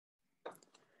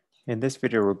In this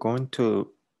video, we're going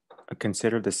to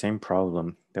consider the same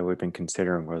problem that we've been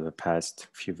considering over the past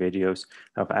few videos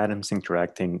of atoms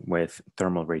interacting with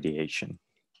thermal radiation.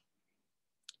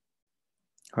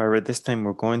 However, this time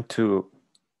we're going to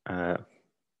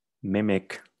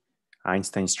mimic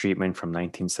Einstein's treatment from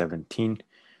 1917,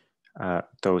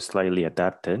 though slightly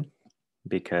adapted,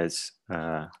 because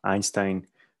Einstein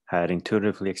had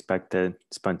intuitively expected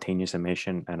spontaneous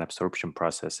emission and absorption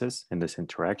processes in this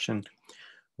interaction,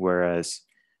 whereas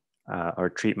our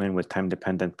treatment with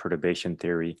time-dependent perturbation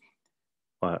theory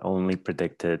only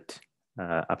predicted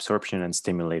absorption and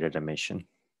stimulated emission.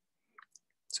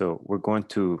 So we're going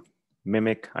to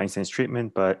mimic Einstein's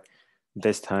treatment, but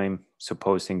this time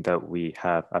supposing that we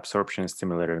have absorption and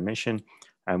stimulated emission,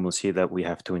 and we'll see that we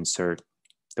have to insert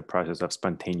the process of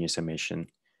spontaneous emission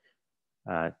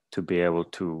to be able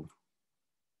to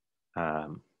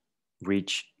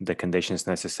reach the conditions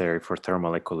necessary for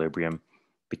thermal equilibrium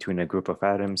between a group of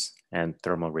atoms and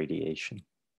thermal radiation.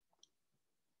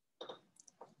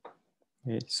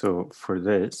 Okay, so for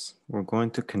this, we're going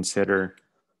to consider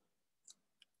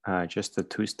just a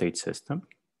two-state system.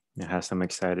 It has some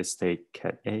excited state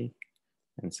ket A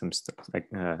and some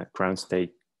ground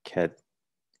state ket,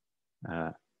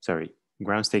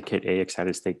 ground state ket A,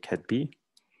 excited state ket B.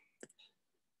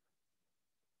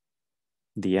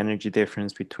 The energy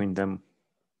difference between them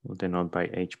we'll denote by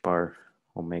h bar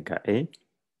omega A.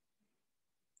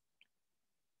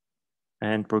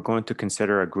 And we're going to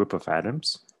consider a group of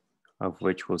atoms, of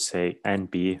which we'll say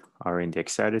NB are in the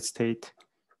excited state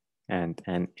and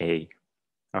Na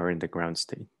are in the ground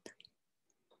state.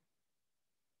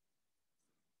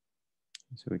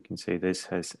 So we can say this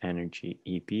has energy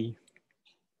EB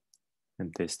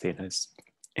and this state has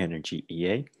energy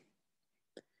EA.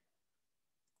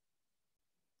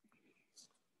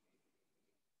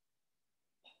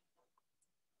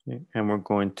 Okay. And we're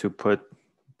going to put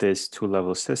this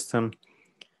two-level system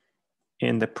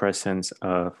in the presence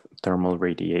of thermal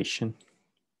radiation.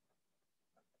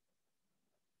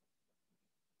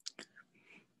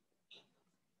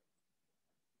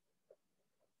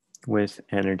 With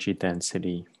energy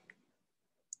density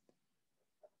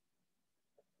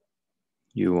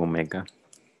U omega.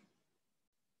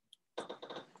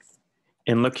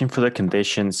 In looking for the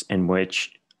conditions in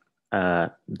which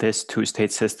this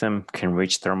two-state system can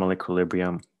reach thermal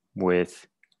equilibrium with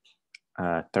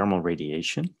thermal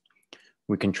radiation,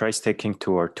 we can try sticking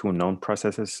to our two known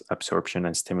processes, absorption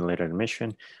and stimulated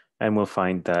emission, and we'll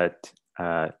find that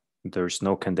there's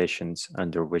no conditions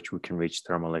under which we can reach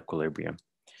thermal equilibrium.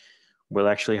 We'll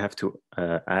actually have to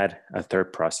add a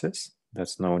third process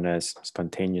that's known as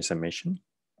spontaneous emission.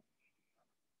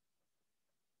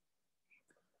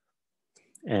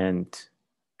 And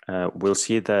we'll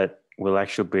see that we'll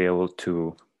actually be able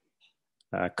to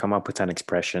come up with an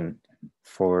expression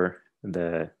for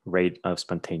the rate of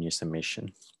spontaneous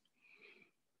emission.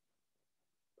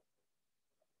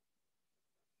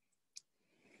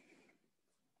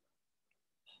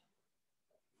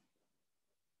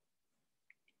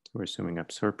 We're assuming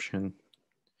absorption,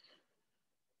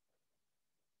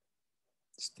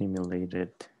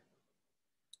 stimulated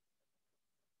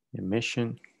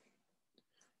emission,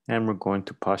 and we're going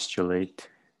to postulate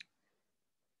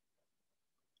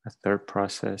a third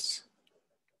process,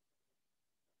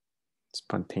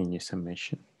 spontaneous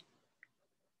emission.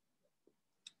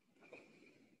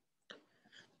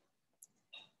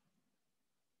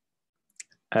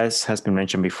 As has been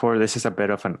mentioned before, this is a bit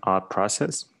of an odd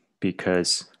process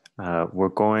because we're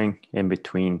going in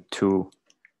between two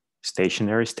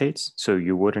stationary states. So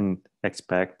you wouldn't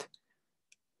expect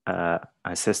a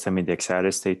system in the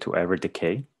excited state to ever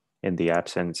decay in the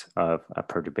absence of a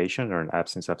perturbation or an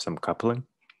absence of some coupling.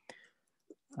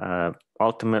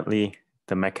 Ultimately,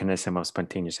 the mechanism of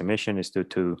spontaneous emission is due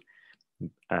to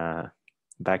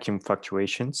vacuum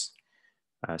fluctuations.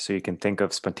 So you can think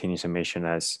of spontaneous emission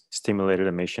as stimulated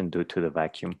emission due to the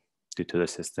vacuum, due to the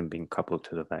system being coupled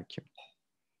to the vacuum.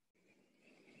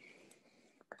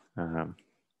 In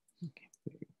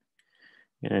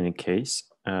any case,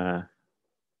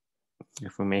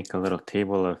 if we make a little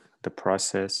table of the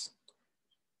process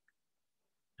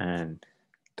and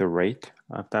the rate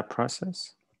of that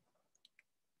process,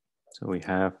 so we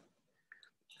have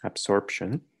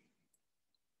absorption,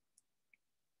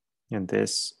 and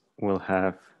this will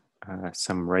have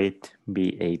some rate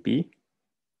BAB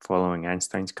following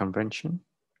Einstein's convention.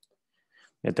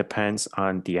 It depends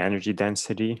on the energy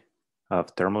density of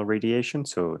thermal radiation.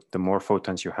 So the more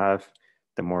photons you have,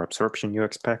 the more absorption you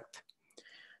expect.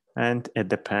 And it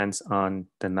depends on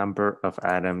the number of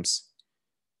atoms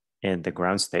in the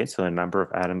ground state. So the number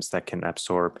of atoms that can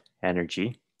absorb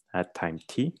energy at time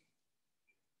t.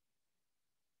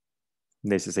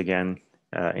 This is again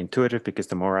intuitive because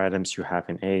the more atoms you have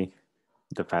in A,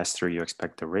 the faster you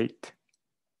expect the rate.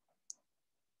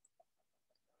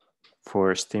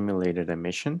 For stimulated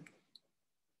emission,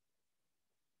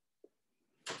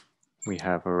 we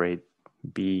have a rate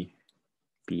B,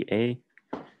 BA.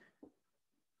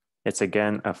 It's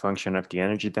again a function of the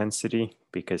energy density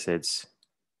because it's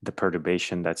the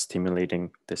perturbation that's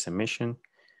stimulating this emission.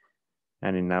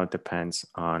 And it now depends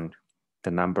on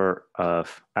the number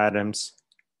of atoms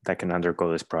that can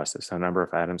undergo this process. So a number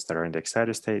of atoms that are in the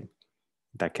excited state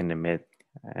that can emit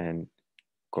and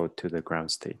go to the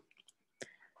ground state.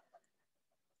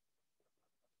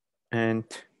 And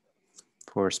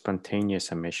for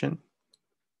spontaneous emission,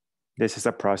 this is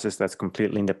a process that's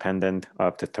completely independent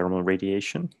of the thermal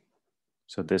radiation.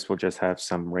 So this will just have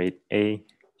some rate A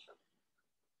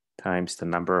times the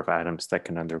number of atoms that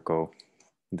can undergo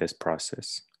this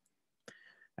process.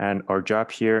 And our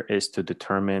job here is to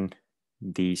determine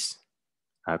these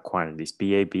quantities,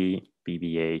 BAB,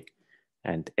 BBA,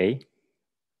 and A,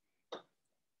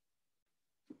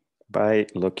 by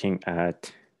looking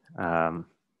at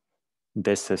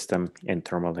this system in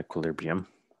thermal equilibrium.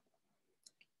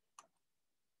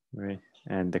 Right?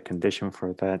 And the condition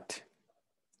for that,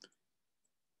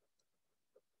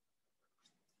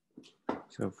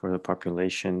 so for the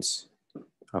populations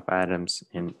of atoms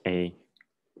in A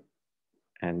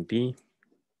and B,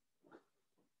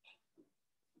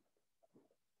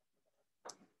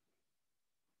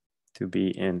 to be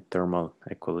in thermal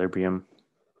equilibrium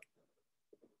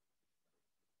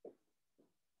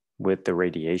with the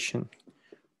radiation,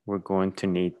 we're going to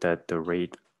need that the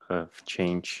rate of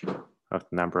change of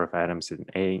the number of atoms in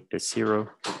A is 0,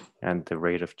 and the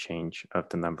rate of change of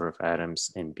the number of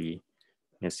atoms in B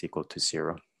is equal to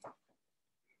 0.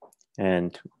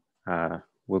 And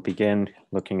we'll begin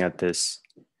looking at this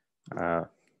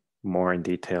more in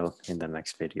detail in the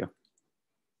next video.